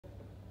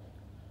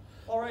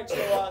All right,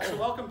 so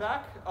welcome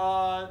back.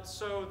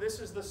 So this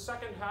is the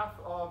second half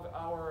of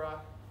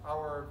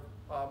our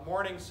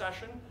morning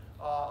session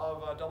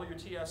of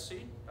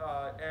WTSC,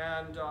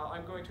 and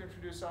I'm going to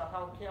introduce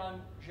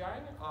Haoqian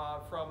Zhang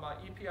from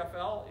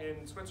EPFL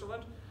in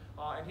Switzerland,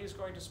 and he's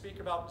going to speak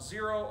about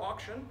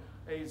ZeroAuction,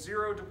 a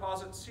zero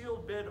deposit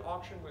sealed bid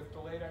auction with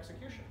delayed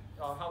execution.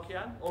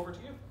 Haoqian, over to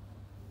you.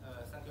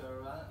 Thank you,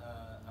 everyone.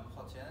 I'm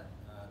Haoqian.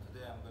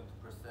 Today I'm going to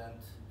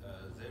present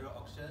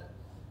ZeroAuction.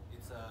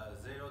 It's a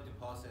zero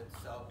deposit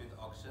sell bid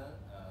auction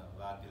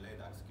via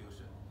delayed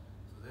execution.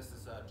 So this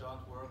is a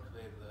joint work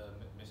with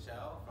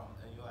Michelle from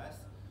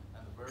NUS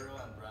and Vero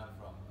and Brian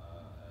from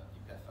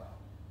EPFL.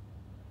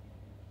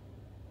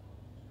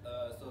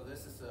 So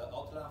this is the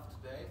outline of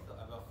today. So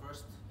I will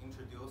first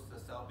introduce the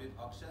sell bid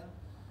auction.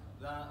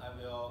 Then I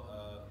will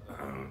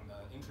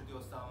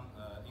introduce some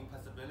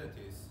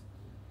impossibilities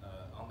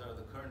under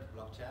the current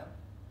blockchain.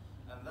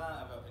 And then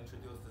I will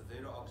introduce the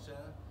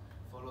ZeroAuction,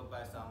 followed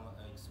by some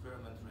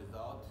experiment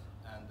result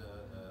and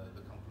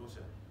the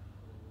conclusion.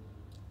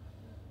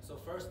 So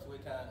first we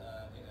can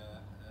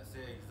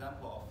see an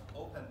example of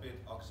open bid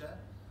auction.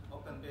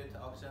 Open bid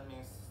auction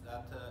means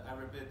that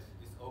every bid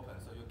is open,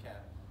 so you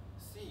can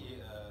see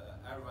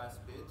everyone's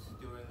bid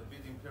during the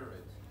bidding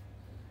period.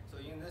 So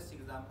in this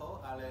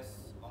example,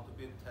 Alice want to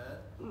bid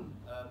 10,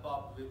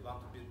 Bob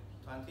want to bid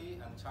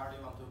 20, and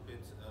Charlie want to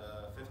bid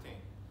 15.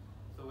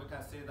 So we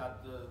can see that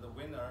the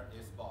winner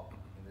is Bob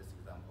in this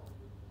example.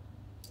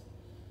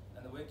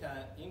 And we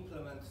can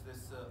implement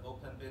this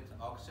open bid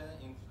auction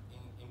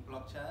in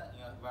blockchain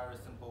in a very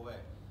simple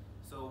way.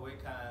 So we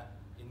can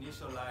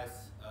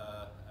initialize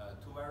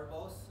two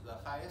variables, the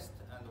highest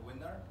and the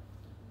winner.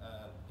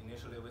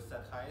 Initially we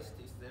set highest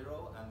is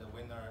 0 and the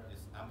winner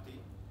is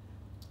empty.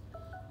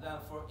 Then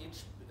for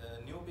each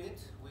new bid,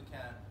 we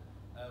can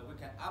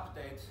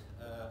update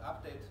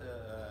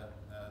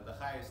the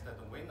highest and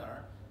the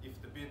winner if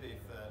the bid is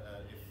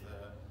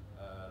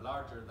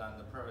larger than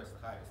the previous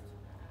highest.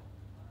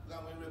 Then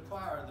we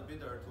require the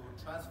bidder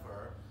to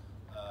transfer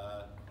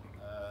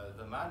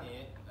the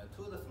money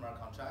to the smart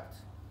contract,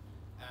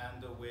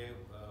 and we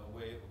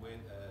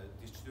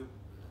distribute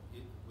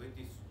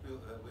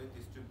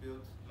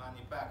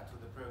money back to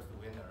the previous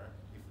winner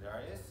if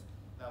there is.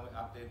 Then we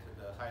update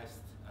the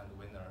highest and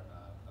winner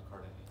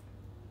accordingly.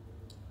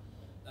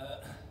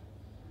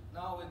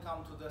 Now we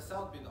come to the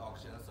sell bid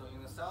auction. So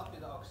in the sell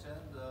bid auction,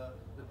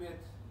 the bid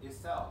is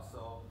sold.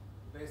 So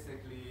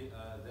basically,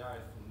 there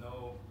is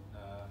no.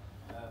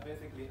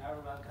 Basically,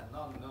 everyone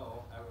cannot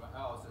know everyone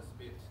else's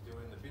bid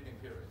during the bidding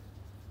period.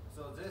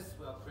 So this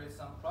will create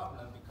some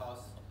problem because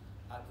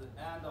at the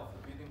end of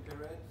the bidding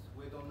period,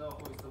 we don't know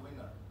who is the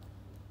winner.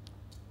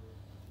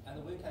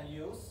 And we can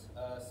use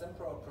a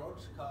simple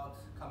approach called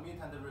commit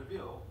and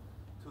review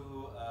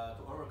to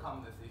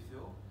overcome this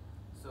issue.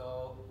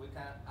 So we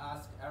can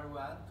ask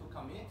everyone to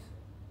commit,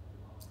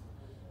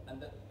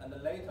 and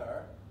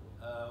later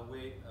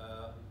we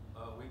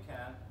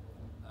can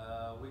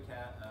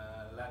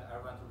let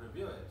everyone to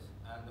review it,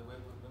 and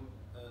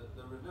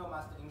the review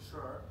must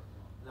ensure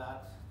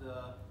that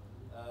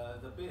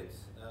the bid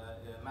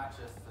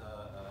matches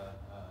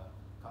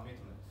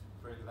commitment.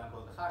 For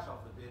example, the hash of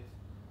the bid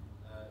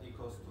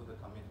equals to the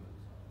commitment.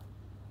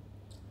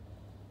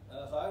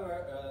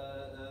 However,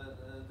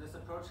 this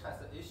approach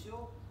has an issue.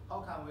 How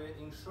can we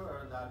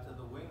ensure that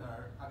the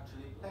winner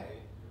actually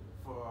pay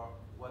for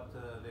what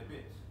they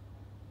bid?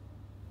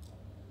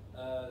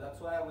 That's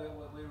why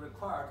we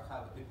require to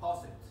have a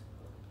deposit.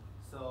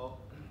 So,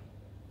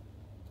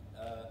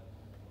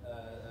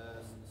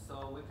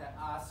 so we can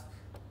ask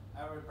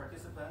every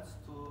participant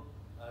to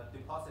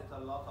deposit a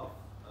lot of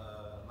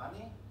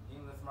money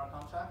in the smart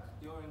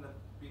contract during the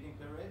bidding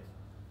period.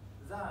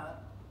 Then,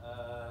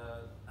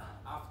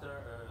 after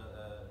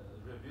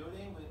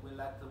reviewing, we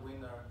let the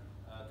winner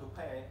to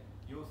pay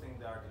using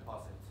their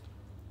deposit.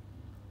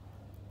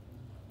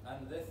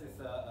 And this is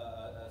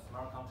a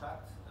smart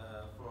contract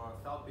for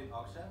sell bid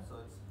auction, so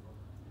it's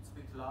a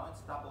bit long,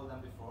 it's double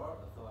than before,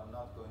 so I'm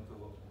not going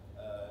to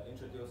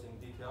introduce in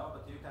detail,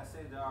 but you can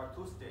see there are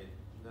two stages.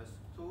 There's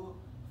two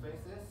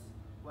phases,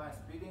 one is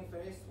bidding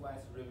phase, one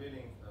is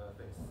revealing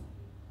phase.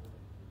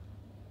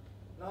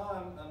 Now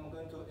I'm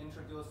going to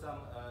introduce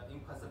some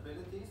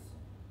impossibilities.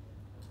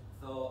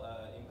 So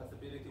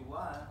impossibility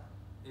one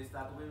is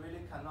that we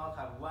really cannot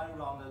have one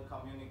round of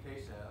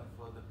communication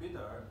for the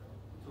bidder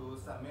to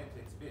submit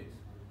its bid.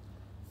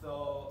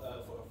 So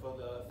for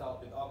the sell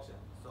bid auction.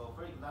 So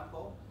for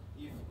example,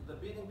 if the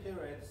bidding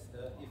period,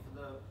 if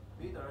the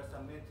bidder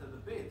submits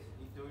the bid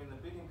during the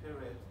bidding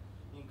period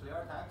in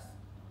clear text,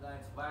 then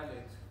it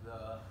violates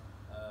the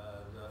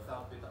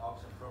sell bid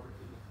auction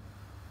property.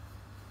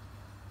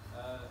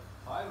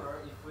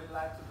 However, if we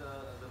let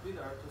the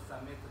bidder to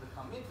submit the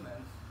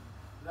commitment,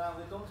 then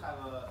we don't have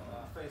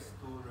a phase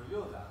to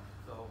review that.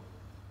 So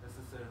this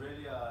is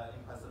really an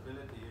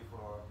impossibility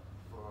for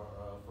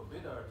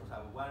bidder to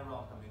have one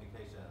round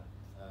communication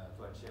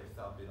to achieve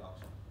sell bid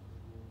auction.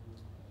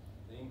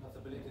 The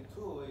impossibility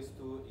two is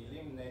to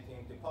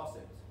eliminating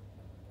deposit.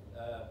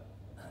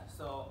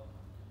 So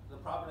the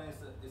problem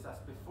is as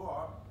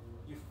before.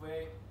 If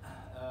we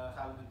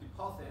have the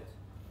deposit,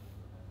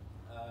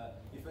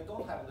 if we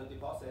don't have the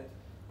deposit,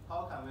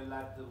 how can we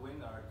let the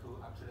winner to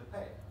actually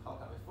pay? How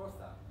can we force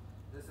them?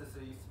 This is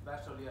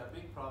especially a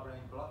big problem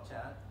in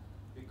blockchain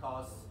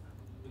because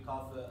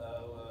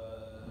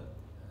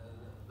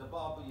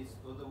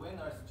the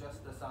winner is just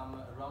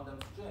some random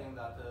string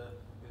that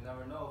you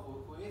never know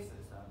who is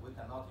this, and we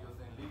cannot use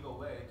in legal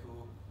way to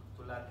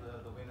let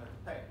the winner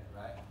pay,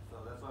 right? So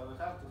that's why we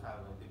have to have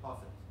a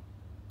deposit.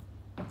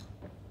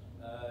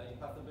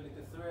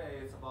 Impossibility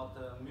 3 is about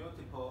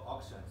multiple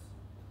auctions.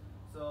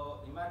 So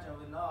imagine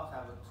we now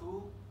have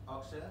two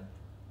auctions,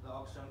 the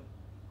auction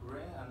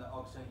green and the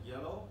auction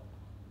yellow.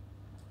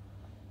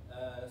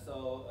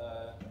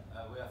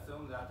 We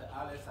assume that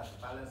Alice has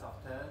a balance of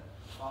 10,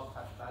 Bob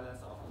has a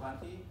balance of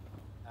 20,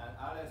 and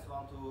Alice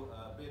want to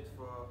bid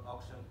for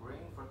auction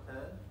green for 10,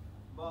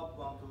 Bob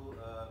want to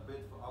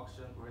bid for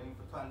auction green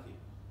for 20.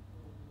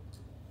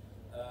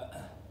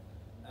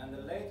 And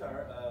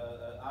later,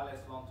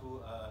 Alice want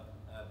to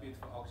bid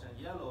for auction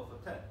yellow for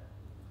 10.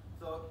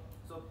 So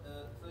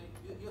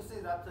you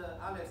see that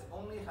Alice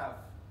only have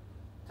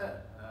 10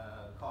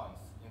 coins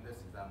in this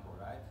example,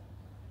 right?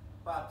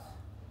 But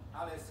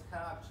Alice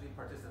can actually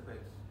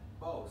participate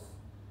both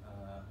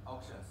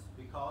auctions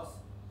because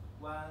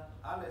when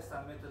Alice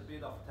submits a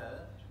bid of 10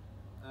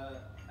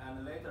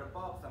 and later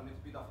Bob submits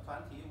a bid of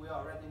 20, we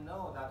already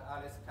know that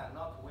Alice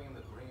cannot win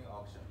the green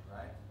auction,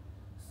 right?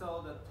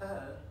 So the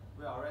 10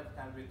 we already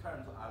can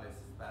return to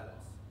Alice's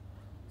balance.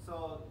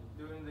 So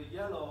during the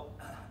yellow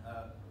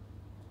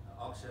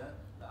auction,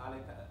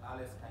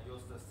 Alice can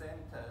use the same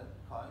 10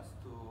 coins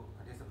to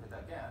participate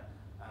again.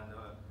 And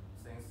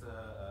since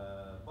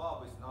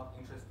Bob is not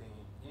interested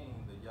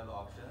in the yellow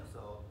auction,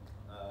 so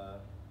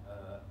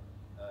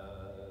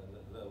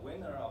the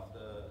winner of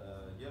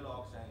the yellow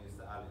auction is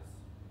Alice.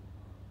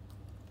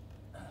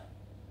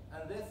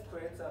 And this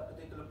creates a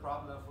particular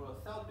problem for a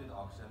self-bid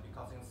auction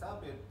because in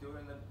self-bid,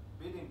 during the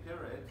bidding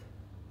period,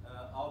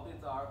 all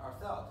bids are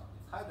sealed,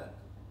 it's hidden.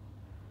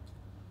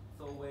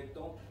 So we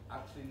don't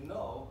actually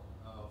know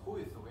who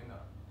is the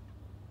winner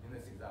in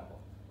this example.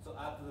 So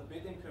at the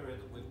bidding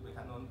period, we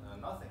can know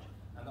nothing.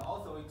 And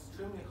also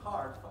extremely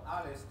hard for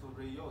Alice to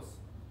reuse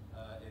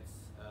its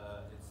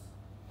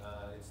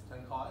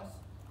 10 coins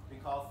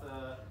because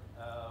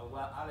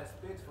when Alice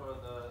bid for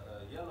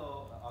the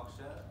yellow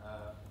auction,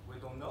 we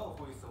don't know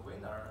who is the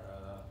winner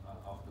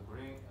of the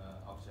green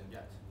auction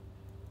yet.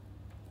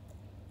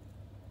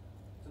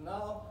 So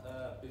now,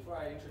 before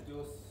I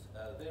introduce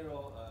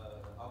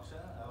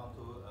ZeroAuction, I want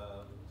to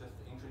just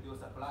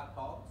introduce a black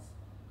box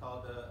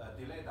called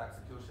delayed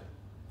execution.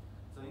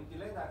 So in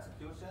delayed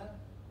execution,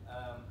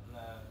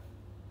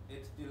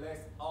 it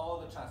delays all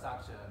the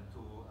transactions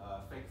to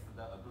fix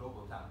the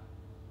global time.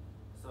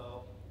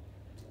 So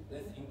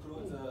this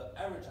includes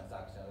every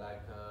transaction,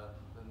 like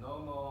the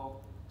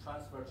normal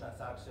transfer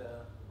transaction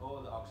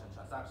or the auction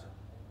transaction.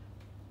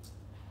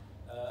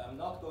 I'm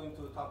not going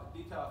to talk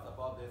details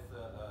about this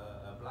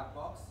black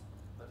box,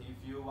 but if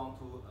you want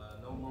to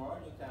know more,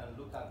 you can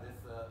look at this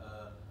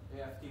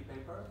AFT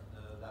paper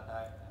that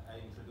I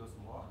introduced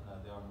more.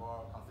 There are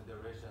more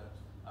considerations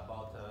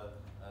about the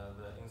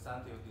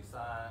incentive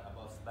design,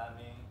 about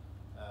spamming,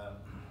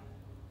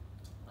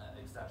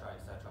 etc.,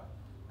 etc.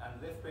 And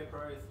this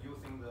paper is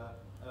using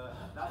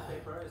that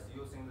paper is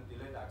using the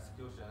delayed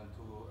execution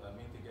to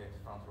mitigate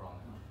front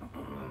running,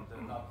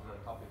 and not the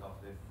topic of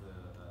this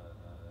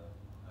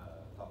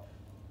talk.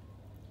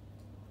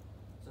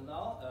 So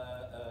now,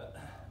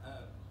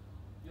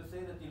 you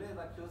say the delayed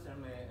execution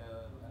may,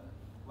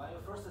 when you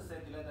first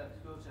say delayed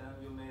execution,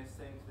 you may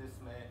think this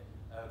may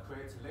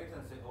create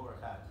latency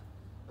overhead.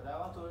 But I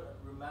want to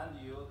remind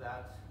you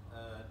that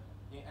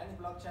in any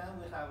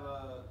blockchain, we have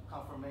a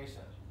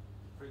confirmation.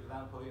 For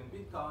example, in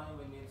Bitcoin,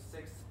 we need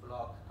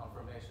 6-block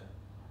confirmation.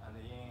 And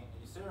in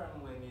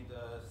Ethereum, we need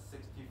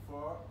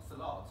 64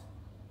 slots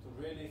to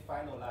really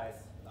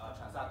finalize a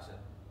transaction.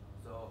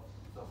 So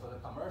for the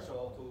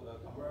commercial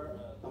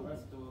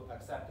commerce to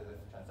accept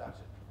this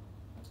transaction.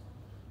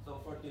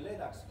 So for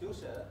delayed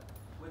execution,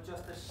 we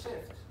just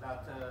shift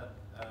that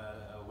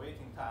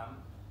waiting time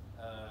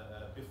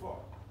before.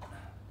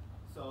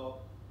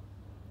 So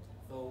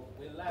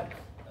we let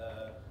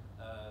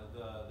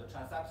the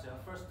transaction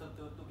first to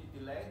be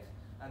delayed,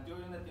 and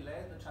during the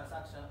delay, the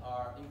transactions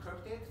are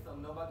encrypted, so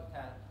nobody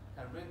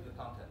can read the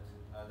content.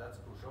 That's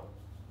crucial.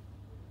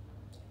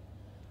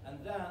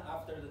 And then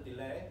after the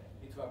delay,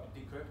 it will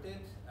be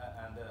decrypted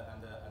and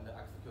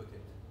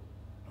executed.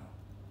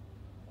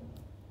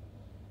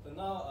 So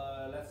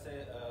now let's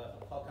say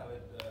how can we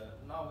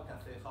now we can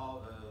say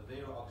how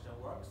ZeroAuction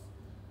works.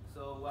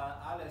 So when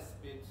Alice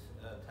bid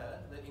 10,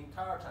 the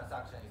entire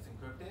transaction is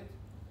encrypted.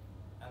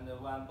 And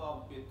when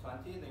Bob bid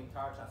 20, the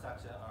entire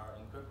transaction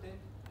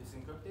is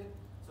encrypted.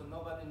 So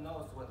nobody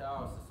knows what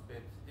else's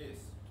bid is.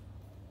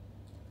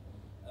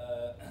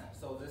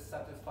 So this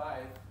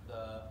satisfies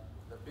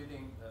the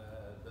bidding,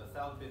 the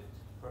self-bid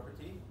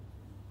property.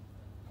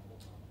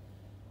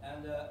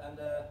 And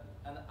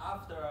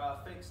after a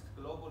fixed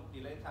global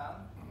delay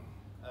time,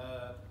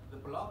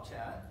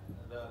 blockchain,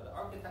 the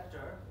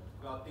architecture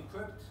will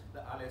decrypt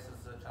the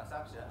Alice's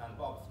transaction and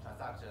Bob's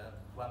transaction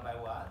one by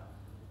one.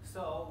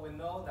 So we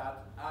know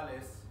that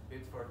Alice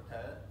bid for 10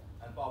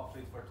 and Bob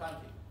bid for 20.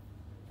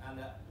 And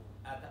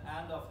at the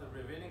end of the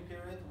revealing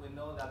period, we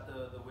know that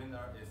the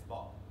winner is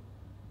Bob.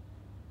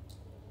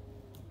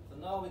 So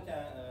now we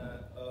can,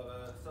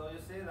 so you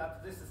see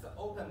that this is the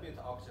open bid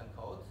auction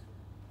code,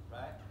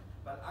 right?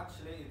 But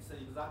actually it's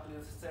exactly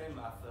the same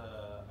as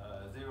the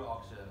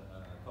ZeroAuction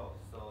code.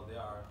 So they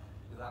are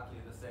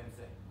exactly the same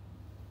thing.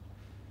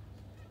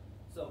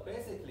 So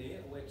basically,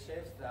 we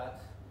achieved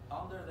that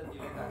under the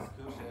delayed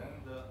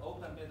execution, the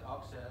open bid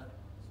auction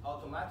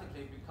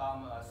automatically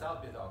become a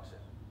self bid auction.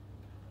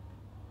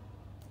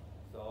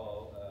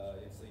 So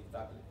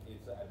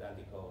it's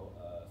identical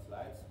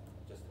slides,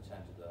 just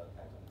change the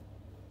title.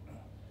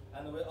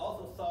 And we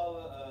also saw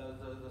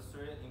the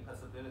three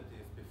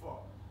impossibilities before.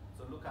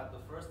 So look at the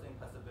first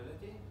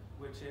impossibility,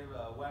 which is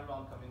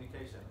one-round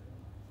communication.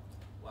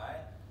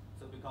 Why?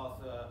 So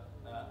because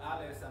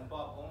Alice and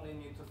Bob only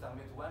need to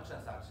submit one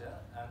transaction,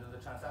 and the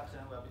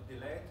transaction will be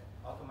delayed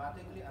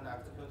automatically and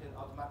executed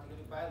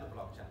automatically by the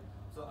blockchain.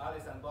 So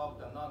Alice and Bob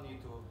do not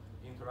need to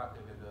interact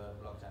with the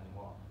blockchain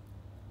anymore.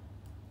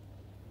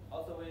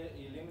 Also, we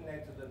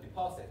eliminate the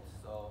deposit.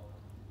 So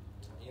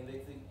in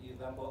this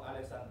example,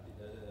 Alice has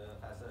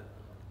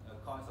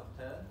coins of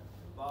 10,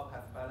 Bob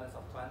has balance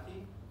of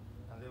 20,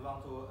 and they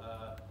want to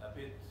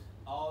bid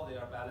all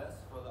their balance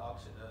for the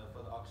auction.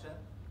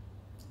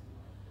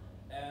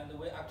 And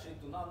we actually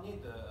do not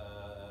need the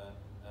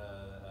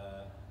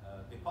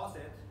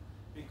deposit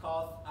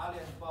because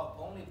Alice and Bob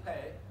only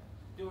pay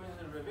during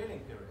the revealing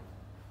period,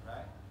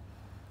 right?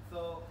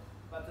 So,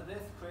 but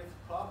this creates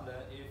a problem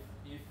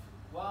if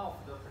one of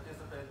the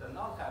participants does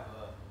not have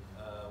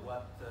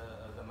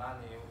the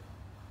money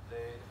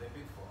they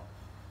bid for.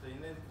 So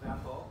in this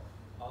example,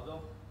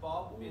 although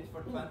Bob bid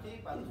for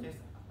 20, but his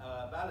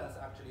balance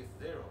actually is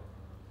 0.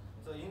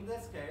 So in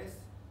this case,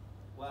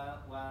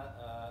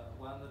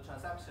 when the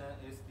transaction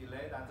is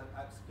delayed and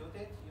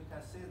executed, you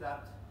can see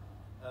that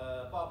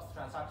Bob's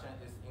transaction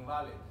is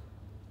invalid.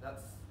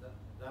 That's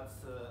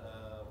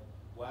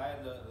why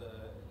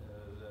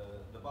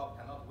the Bob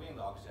cannot win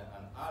the auction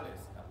and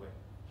Alice can win.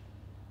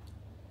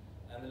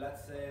 And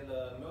let's say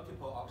the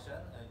multiple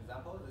auction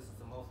example. This is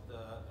the most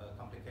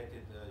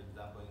complicated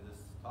example in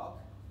this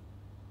talk.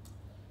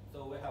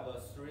 So we have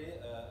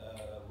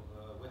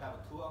we have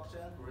two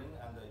auctions, green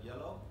and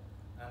yellow,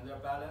 and their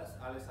balance.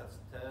 Alice has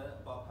 10,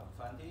 Bob has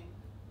 20,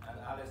 and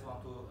Alice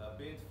want to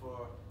bid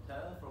for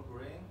 10 for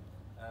green.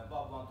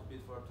 Bob want to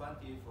bid for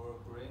 20 for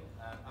green,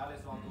 and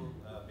Alice want to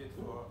bid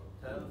for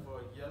 10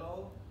 for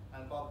yellow,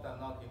 and Bob are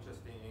not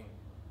interested in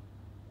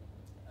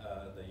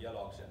the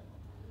yellow auction.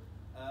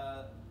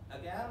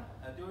 Again,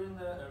 during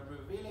the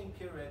revealing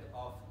period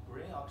of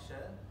green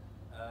auction,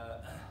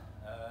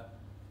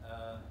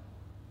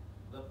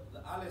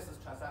 the Alice's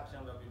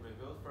transaction will be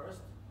revealed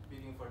first,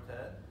 bidding for 10,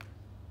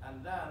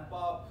 and then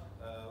Bob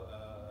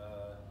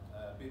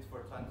bid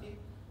for 20,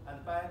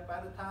 and by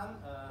the time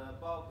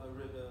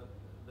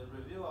the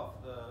review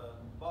of the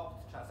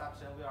Bob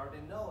transaction, we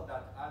already know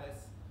that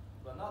Alice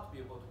will not be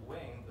able to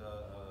win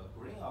the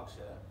green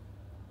auction.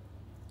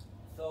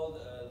 So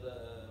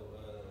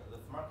the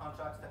smart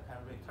contracts that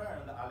can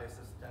return the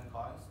Alice's 10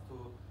 coins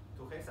to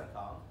his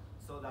account,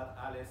 so that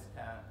Alice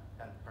can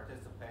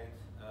participate,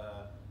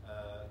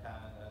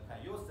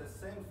 can use the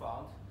same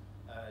fund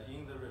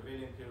in the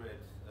revealing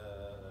period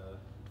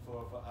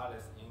for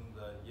Alice in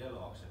the yellow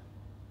auction.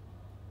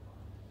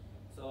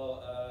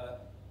 So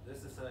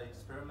this is an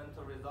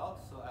experimental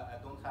result. So I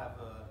don't have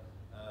the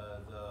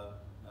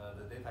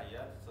data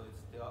yet. So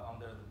it's still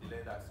under the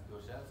delayed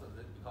execution. So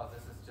because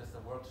this is just a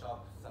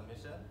workshop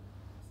submission,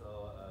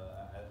 so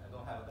I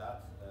don't have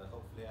that.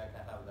 Hopefully I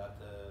can have that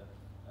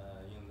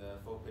in the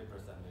full paper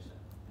submission.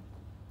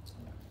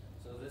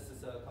 So this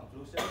is a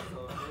conclusion.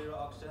 So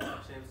ZeroAuction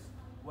achieves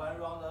one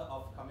round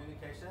of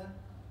communication.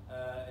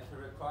 It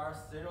requires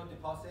 0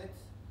 deposit.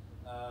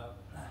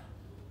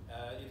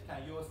 It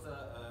can use,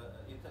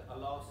 it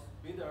allows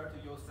bidder to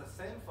use the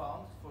same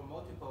fund for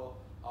multiple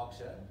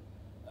auction.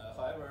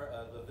 However,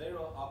 the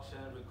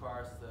ZeroAuction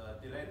requires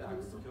delayed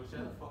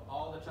execution for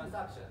all the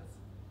transactions.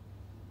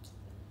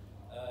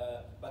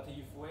 But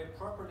if we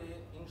properly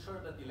ensure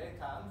the delay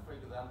time, for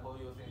example,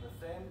 using the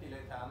same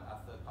delay time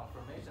as the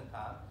confirmation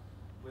time,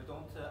 we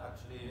don't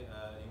actually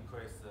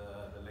increase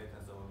the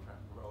latency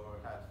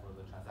overhead for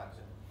the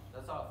transaction.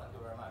 That's all. Thank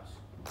you very much.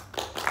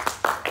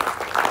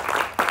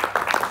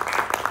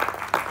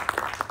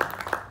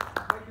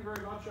 Thank you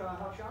very much,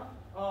 Hao-Xiang.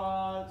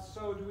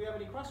 So do we have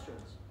any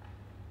questions?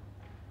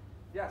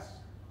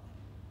 Yes.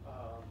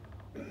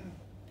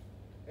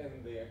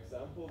 In the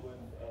example with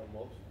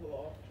multiple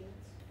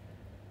auctions,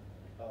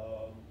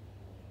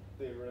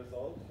 the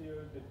result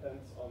here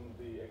depends on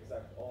the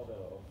exact order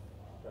of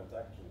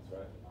transactions,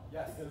 right?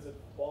 Yes. Because if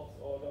Bob's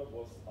order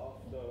was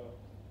after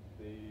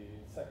the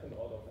second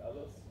order of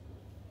Alice,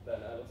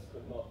 then Alice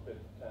could not bid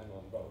 10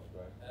 on both,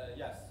 right?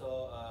 Yes,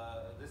 so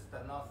this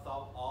does not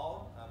solve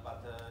all,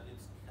 but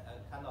it's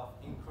kind of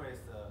increase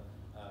the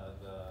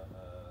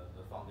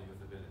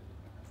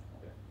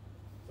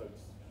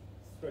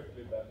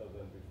strictly better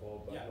than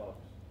before, but Yeah. not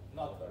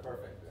Not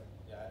perfect. Yeah.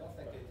 Yeah, I don't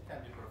think it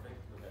can be perfect.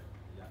 Okay.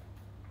 Yeah.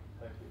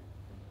 Thank you.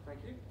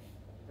 Thank you.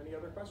 Any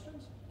other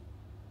questions?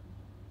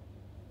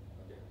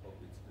 Okay. Hope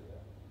it's clear.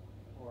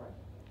 All right.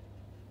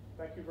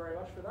 Thank you very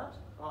much for that.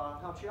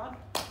 Hao Qian?